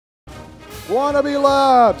Wannabe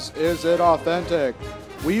Labs, is it authentic?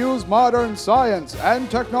 We use modern science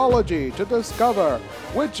and technology to discover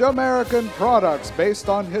which American products based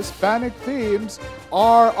on Hispanic themes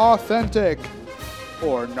are authentic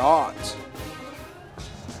or not.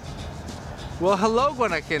 Well, hello,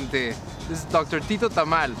 Guanagente. This is Dr. Tito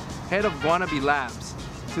Tamal, head of Wannabe Labs.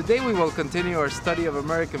 Today we will continue our study of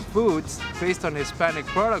American foods based on Hispanic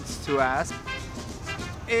products to ask,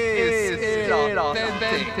 is it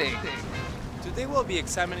authentic? Today we'll be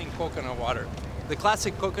examining coconut water, the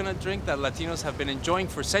classic coconut drink that Latinos have been enjoying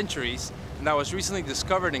for centuries and that was recently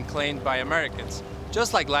discovered and claimed by Americans.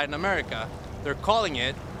 Just like Latin America, they're calling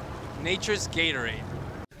it nature's Gatorade.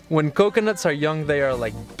 When coconuts are young, they are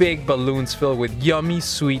like big balloons filled with yummy,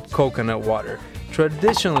 sweet coconut water.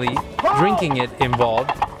 Traditionally, drinking it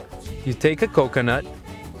involved, you take a coconut,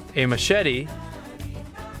 a machete,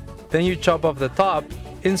 then you chop off the top,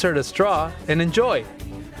 insert a straw, and enjoy.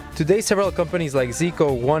 Today, several companies like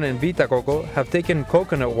Zico, One, and Vita Coco have taken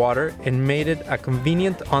coconut water and made it a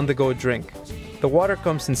convenient on-the-go drink. The water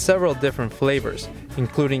comes in several different flavors,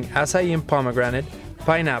 including acai and pomegranate,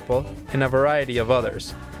 pineapple, and a variety of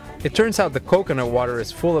others. It turns out the coconut water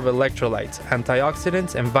is full of electrolytes,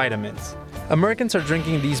 antioxidants, and vitamins. Americans are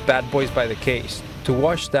drinking these bad boys by the case to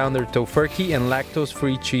wash down their Tofurky and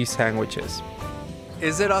lactose-free cheese sandwiches.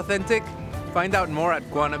 Is it authentic? Find out more at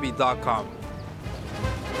guanabe.com.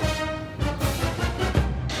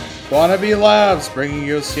 Wannabe Labs, bringing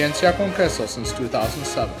you Ciencia con Queso since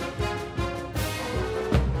 2007.